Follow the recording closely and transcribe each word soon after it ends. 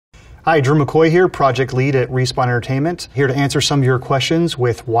Hi, Drew McCoy here, project lead at Respawn Entertainment, here to answer some of your questions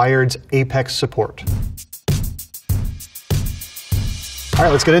with Wired's Apex support. All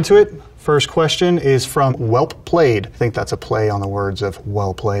right, let's get into it. First question is from Welp Played. I think that's a play on the words of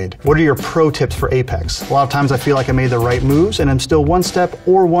well played. What are your pro tips for Apex? A lot of times I feel like I made the right moves and I'm still one step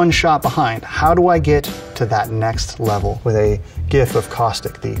or one shot behind. How do I get to that next level? With a gif of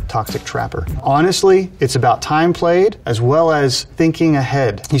Caustic, the toxic trapper. Honestly, it's about time played as well as thinking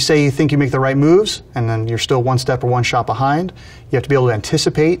ahead. You say you think you make the right moves and then you're still one step or one shot behind. You have to be able to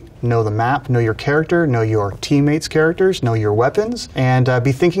anticipate, know the map, know your character, know your teammates' characters, know your weapons, and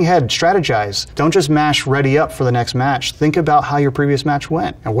be thinking ahead, strategize. Don't just mash ready up for the next match. Think about how your previous match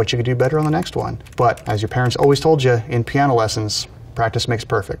went and what you could do better on the next one. But as your parents always told you in piano lessons, practice makes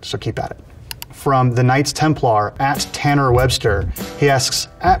perfect, so keep at it. From the Knights Templar at Tanner Webster. He asks,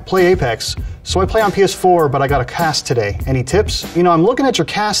 at Play Apex, so I play on PS4, but I got a cast today. Any tips? You know, I'm looking at your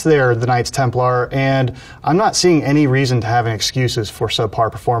cast there, the Knights Templar, and I'm not seeing any reason to have any excuses for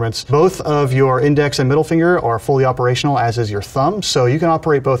subpar performance. Both of your index and middle finger are fully operational, as is your thumb, so you can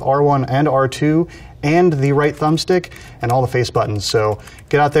operate both R1 and R2 and the right thumbstick and all the face buttons. So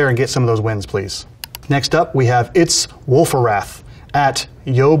get out there and get some of those wins, please. Next up, we have It's Wolfarath at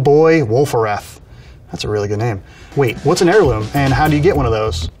Yo Boy Wolfarath. That's a really good name. Wait, what's an heirloom and how do you get one of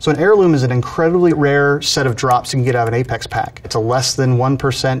those? So an heirloom is an incredibly rare set of drops you can get out of an Apex pack. It's a less than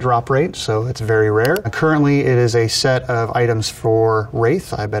 1% drop rate, so it's very rare. Currently, it is a set of items for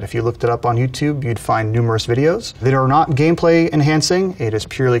Wraith. I bet if you looked it up on YouTube, you'd find numerous videos. They are not gameplay enhancing. It is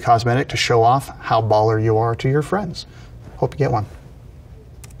purely cosmetic to show off how baller you are to your friends. Hope you get one.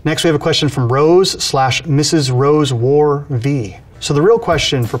 Next, we have a question from Rose/Mrs. Rose War V. So the real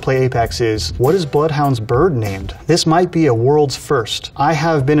question for Play Apex is, what is Bloodhound's bird named? This might be a world's first. I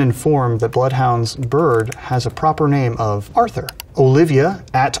have been informed that Bloodhound's bird has a proper name of Arthur. Olivia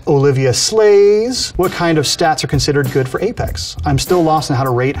at Olivia Slays. What kind of stats are considered good for Apex? I'm still lost in how to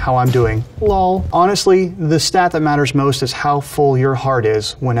rate how I'm doing. Lol. Honestly, the stat that matters most is how full your heart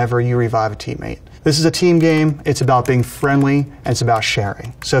is whenever you revive a teammate. This is a team game, it's about being friendly, and it's about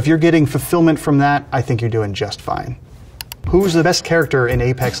sharing. So if you're getting fulfillment from that, I think you're doing just fine. Who's the best character in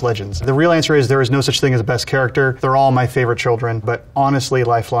Apex Legends? The real answer is there is no such thing as a best character. They're all my favorite children, but honestly,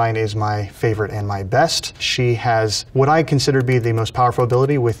 Lifeline is my favorite and my best. She has what I consider to be the most powerful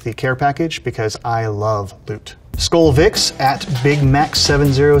ability with the care package because I love loot. Skullvix at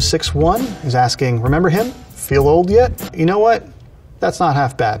BigMac7061 is asking, remember him? Feel old yet? You know what? That's not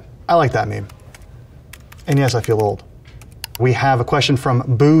half bad. I like that meme. And yes, I feel old. We have a question from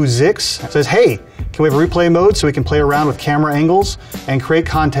BooZix. It says, hey, can we have a replay mode so we can play around with camera angles and create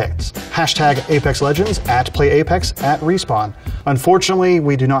context? Hashtag Apex Legends at Play Apex at Respawn. Unfortunately,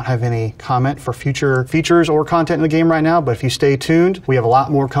 we do not have any comment for future features or content in the game right now, but if you stay tuned, we have a lot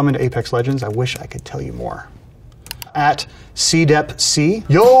more coming to Apex Legends. I wish I could tell you more. At CDEPC.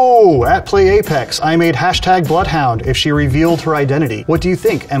 Yo, at Play Apex, I made hashtag Bloodhound if she revealed her identity. What do you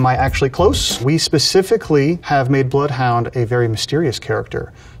think? Am I actually close? We specifically have made Bloodhound a very mysterious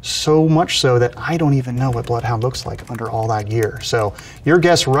character. So much so that I don't even know what Bloodhound looks like under all that gear. So your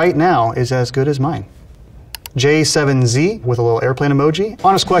guess right now is as good as mine. J7Z with a little airplane emoji.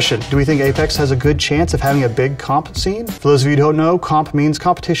 Honest question, do we think Apex has a good chance of having a big comp scene? For those of you who don't know, comp means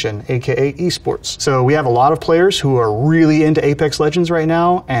competition, aka esports. So we have a lot of players who are really into Apex Legends right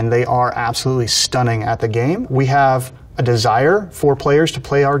now, and they are absolutely stunning at the game. We have a desire for players to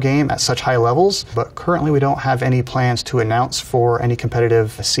play our game at such high levels, but currently we don't have any plans to announce for any competitive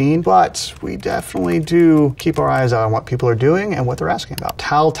scene, but we definitely do keep our eyes out on what people are doing and what they're asking about.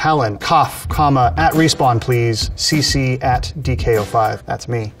 Talon, cough, comma, at Respawn please, CC at DK05, that's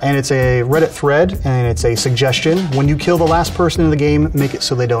me. And it's a Reddit thread, and it's a suggestion. When you kill the last person in the game, make it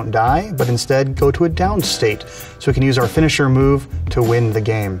so they don't die, but instead go to a down state, so we can use our finisher move to win the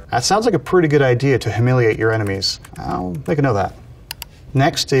game. That sounds like a pretty good idea to humiliate your enemies. I'll make a note of that.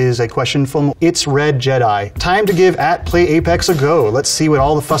 Next is a question from It's Red Jedi. Time to give at Play Apex a go. Let's see what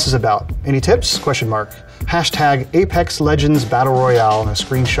all the fuss is about. Any tips? Question mark. Hashtag Apex Legends Battle Royale and a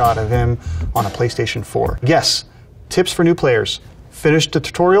screenshot of him on a PlayStation 4. Yes, tips for new players. Finish the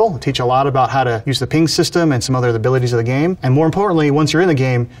tutorial, teach a lot about how to use the ping system and some other abilities of the game. And more importantly, once you're in the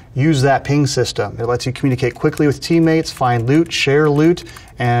game, use that ping system. It lets you communicate quickly with teammates, find loot, share loot,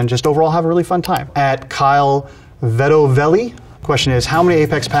 and just overall have a really fun time. At Kyle Vetovelli, question is, how many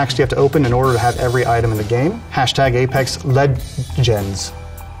Apex packs do you have to open in order to have every item in the game? Hashtag Apex Legends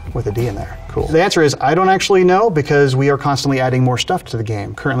with a D in there. Cool. The answer is, I don't actually know because we are constantly adding more stuff to the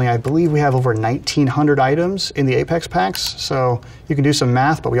game. Currently, I believe we have over 1,900 items in the Apex packs, so you can do some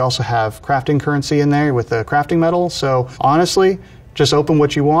math, but we also have crafting currency in there with the crafting metal. So honestly, Just open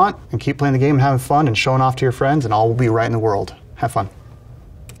what you want and keep playing the game and having fun and showing off to your friends, and all will be right in the world. Have fun.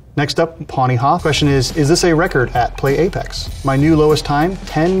 Next up, Pawnee Hoff. Question is this a record at Play Apex? My new lowest time,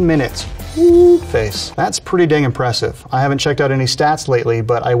 10 minutes. Ooh, face. That's pretty dang impressive. I haven't checked out any stats lately,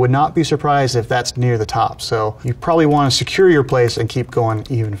 but I would not be surprised if that's near the top. So you probably want to secure your place and keep going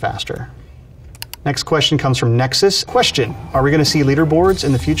even faster. Next question comes from Nexus. Question, are we going to see leaderboards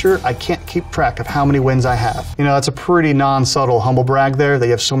in the future? I can't keep track of how many wins I have. You know, that's a pretty non-subtle humble brag there. That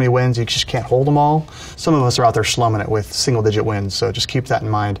you have so many wins, you just can't hold them all. Some of us are out there slumming it with single-digit wins, so just keep that in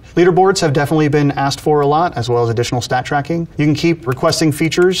mind. Leaderboards have definitely been asked for a lot, as well as additional stat tracking. You can keep requesting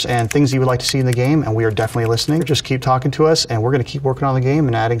features and things you would like to see in the game, and we are definitely listening. Just keep talking to us, and we're going to keep working on the game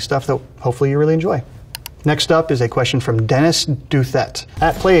and adding stuff that hopefully you really enjoy. Next up is a question from Dennis Duthet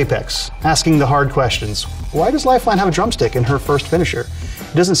at Play Apex, asking the hard questions. Why does Lifeline have a drumstick in her first finisher?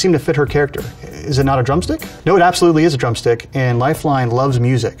 It doesn't seem to fit her character. Is it not a drumstick? No, it absolutely is a drumstick, and Lifeline loves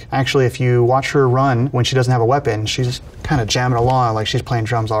music. Actually, if you watch her run when she doesn't have a weapon, she's kind of jamming along like she's playing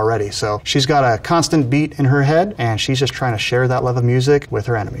drums already. So she's got a constant beat in her head, and she's just trying to share that love of music with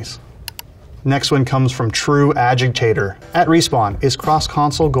her enemies. Next one comes from True Agitator. At Respawn, is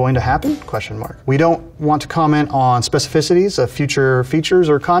cross-console going to happen? Question mark. We don't want to comment on specificities of future features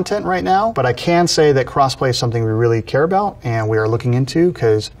or content right now, but I can say that crossplay is something we really care about and we are looking into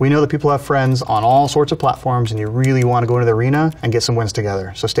because we know that people have friends on all sorts of platforms and you really want to go into the arena and get some wins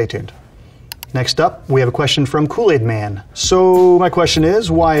together, so stay tuned. Next up, we have a question from Kool-Aid Man. So my question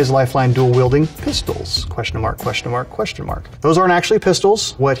is, why is Lifeline dual-wielding pistols? Question mark, question mark, question mark. Those aren't actually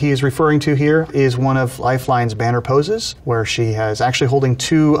pistols. What he is referring to here is one of Lifeline's banner poses, where she is actually holding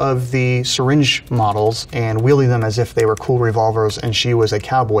two of the syringe models and wielding them as if they were cool revolvers and she was a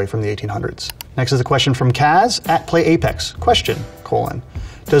cowboy from the 1800s. Next is a question from Kaz at Play Apex. Question, colon.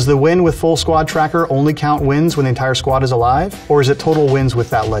 Does the win with full squad tracker only count wins when the entire squad is alive, or is it total wins with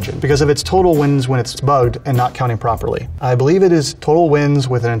that legend? Because if it's total wins when it's bugged and not counting properly. I believe it is total wins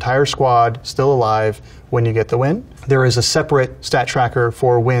with an entire squad still alive when you get the win. There is a separate stat tracker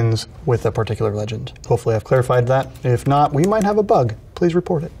for wins with a particular legend. Hopefully I've clarified that. If not, we might have a bug. Please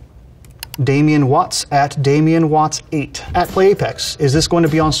report it. Damian Watts at Damian Watts 8 at Play Apex. Is this going to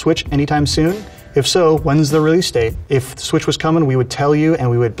be on Switch anytime soon? If so, when's the release date? If Switch was coming, we would tell you and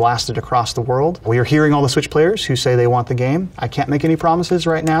we would blast it across the world. We are hearing all the Switch players who say they want the game. I can't make any promises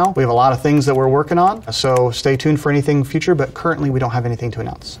right now. We have a lot of things that we're working on, so stay tuned for anything future, but currently we don't have anything to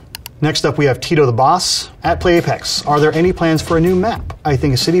announce. Next up, we have Tito the Boss at Play Apex. Are there any plans for a new map? I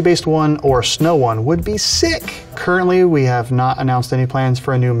think a city-based one or a snow one would be sick. Currently, we have not announced any plans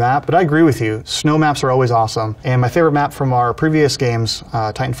for a new map, but I agree with you. Snow maps are always awesome. And my favorite map from our previous games,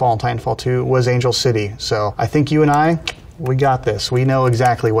 Titanfall and Titanfall 2, was Angel City. So I think you and I, we got this. We know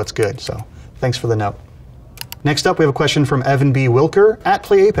exactly what's good. So thanks for the note. Next up, we have a question from Evan B. Wilker at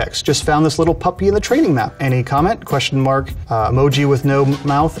Play Apex. Just found this little puppy in the training map. Any comment? Question mark, emoji with no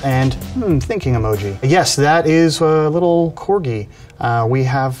mouth, and thinking emoji. Yes, that is a little corgi. We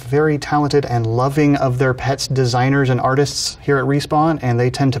have very talented and loving of their pets designers and artists here at Respawn, and they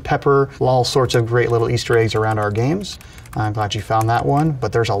tend to pepper all sorts of great little Easter eggs around our games. I'm glad you found that one,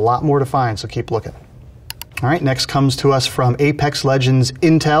 but there's a lot more to find, so keep looking. All right, next comes to us from Apex Legends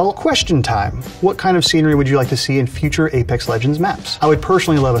Intel. Question time. What kind of scenery would you like to see in future Apex Legends maps? I would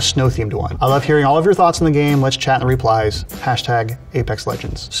personally love a snow-themed one. I love hearing all of your thoughts on the game. Let's chat in the replies. Hashtag Apex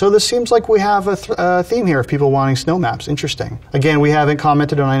Legends. So this seems like we have a theme here of people wanting snow maps. Interesting. Again, we haven't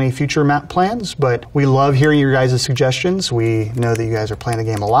commented on any future map plans, but we love hearing your guys' suggestions. We know that you guys are playing the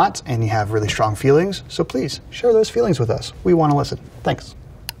game a lot and you have really strong feelings. So please share those feelings with us. We want to listen. Thanks.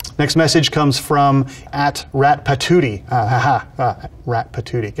 Next message comes from at Ratpatootie.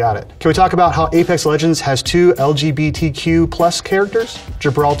 Ratpatootie, got it. Can we talk about how Apex Legends has two LGBTQ plus characters?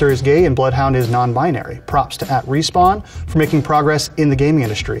 Gibraltar is gay and Bloodhound is non-binary. Props to at Respawn for making progress in the gaming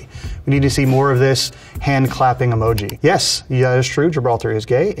industry. We need to see more of this hand-clapping emoji. Yes, that is true. Gibraltar is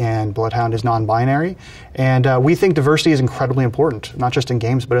gay and Bloodhound is non-binary. And we think diversity is incredibly important, not just in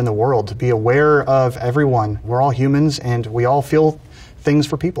games, but in the world. To be aware of everyone. We're all humans and we all feel things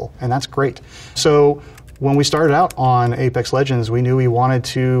for people, and that's great. So when we started out on Apex Legends, we knew we wanted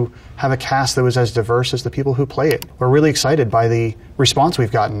to have a cast that was as diverse as the people who play it. We're really excited by the response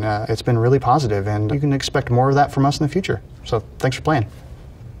we've gotten. It's been really positive, and you can expect more of that from us in the future. So thanks for playing.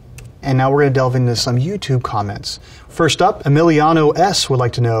 And now we're going to delve into some YouTube comments. First up, Emiliano S. would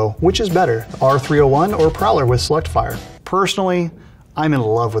like to know, which is better, R301 or Prowler with Select Fire? Personally, I'm in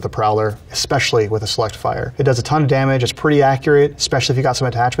love with the Prowler, especially with a select fire. It does a ton of damage, it's pretty accurate, especially if you got some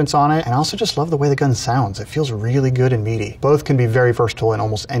attachments on it, and I also just love the way the gun sounds. It feels really good and meaty. Both can be very versatile in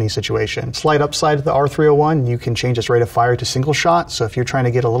almost any situation. Slight upside to the R301, you can change its rate of fire to single shot, so if you're trying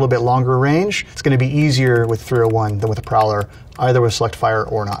to get a little bit longer range, it's going to be easier with 301 than with a Prowler, either with select fire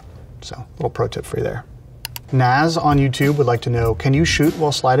or not. So, little pro tip for you there. Naz on YouTube would like to know, can you shoot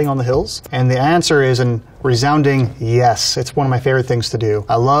while sliding on the hills? And the answer is a resounding yes. It's one of my favorite things to do.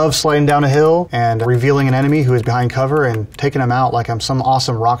 I love sliding down a hill and revealing an enemy who is behind cover and taking them out like I'm some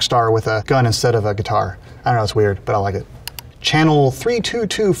awesome rock star with a gun instead of a guitar. I don't know, it's weird, but I like it. Channel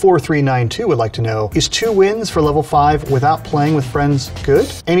 3224392 would like to know, is 2 wins for level 5 without playing with friends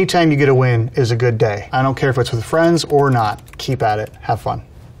good? Anytime you get a win is a good day. I don't care if it's with friends or not. Keep at it. Have fun.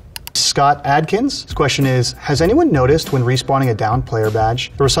 Scott Adkins, his question is, has anyone noticed when respawning a downed player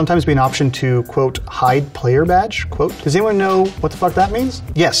badge, there will sometimes be an option to, quote, hide player badge, quote? Does anyone know what the fuck that means?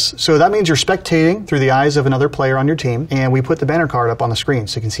 Yes, so that means you're spectating through the eyes of another player on your team, and we put the banner card up on the screen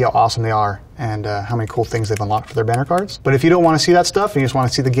so you can see how awesome they are and how many cool things they've unlocked for their banner cards. But if you don't want to see that stuff and you just want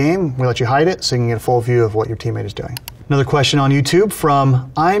to see the game, we let you hide it so you can get a full view of what your teammate is doing. Another question on YouTube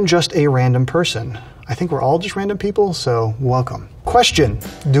from I'm Just a Random Person. I think we're all just random people, so welcome. Question,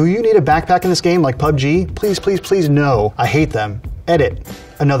 do you need a backpack in this game like PUBG? Please, please, please no. I hate them. Edit,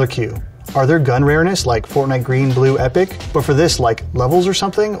 another Q. Are there gun rareness like Fortnite Green, Blue, Epic? But for this, like levels or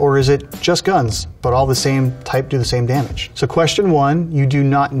something? Or is it just guns, but all the same type do the same damage? So question 1, you do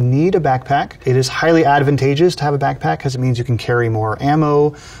not need a backpack. It is highly advantageous to have a backpack because it means you can carry more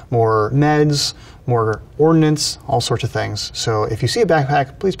ammo, more meds, more ordnance, all sorts of things. So if you see a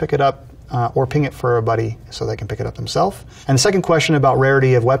backpack, please pick it up. Or ping it for a buddy so they can pick it up themselves. And the second question about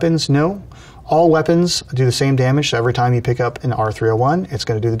rarity of weapons, no. All weapons do the same damage, so every time you pick up an R301, it's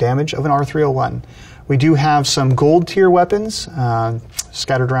going to do the damage of an R301. We do have some gold tier weapons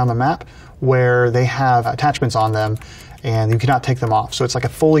scattered around the map where they have attachments on them and you cannot take them off. So it's like a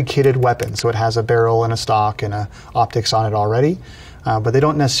fully kitted weapon, so it has a barrel and a stock and optics on it already, but they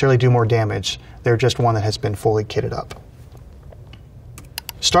don't necessarily do more damage. They're just one that has been fully kitted up.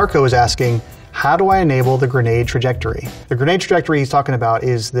 Starco is asking, how do I enable the grenade trajectory? The grenade trajectory he's talking about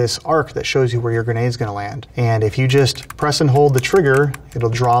is this arc that shows you where your grenade is going to land. And if you just press and hold the trigger,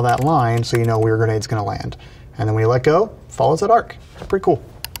 it'll draw that line so you know where your grenade's going to land. And then when you let go, follows that arc. Pretty cool.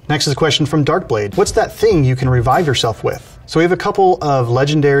 Next is a question from Darkblade. What's that thing you can revive yourself with? So we have a couple of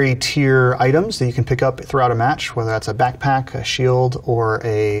legendary tier items that you can pick up throughout a match, whether that's a backpack, a shield, or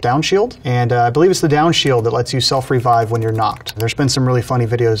a down shield. And I believe it's the down shield that lets you self-revive when you're knocked. There's been some really funny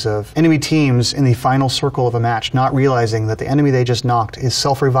videos of enemy teams in the final circle of a match not realizing that the enemy they just knocked is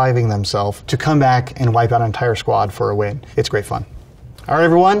self-reviving themselves to come back and wipe out an entire squad for a win. It's great fun. All right,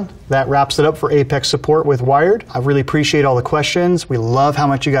 everyone, that wraps it up for Apex support with Wired. I really appreciate all the questions. We love how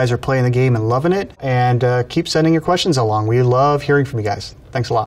much you guys are playing the game and loving it. And keep sending your questions along. We love hearing from you guys. Thanks a lot.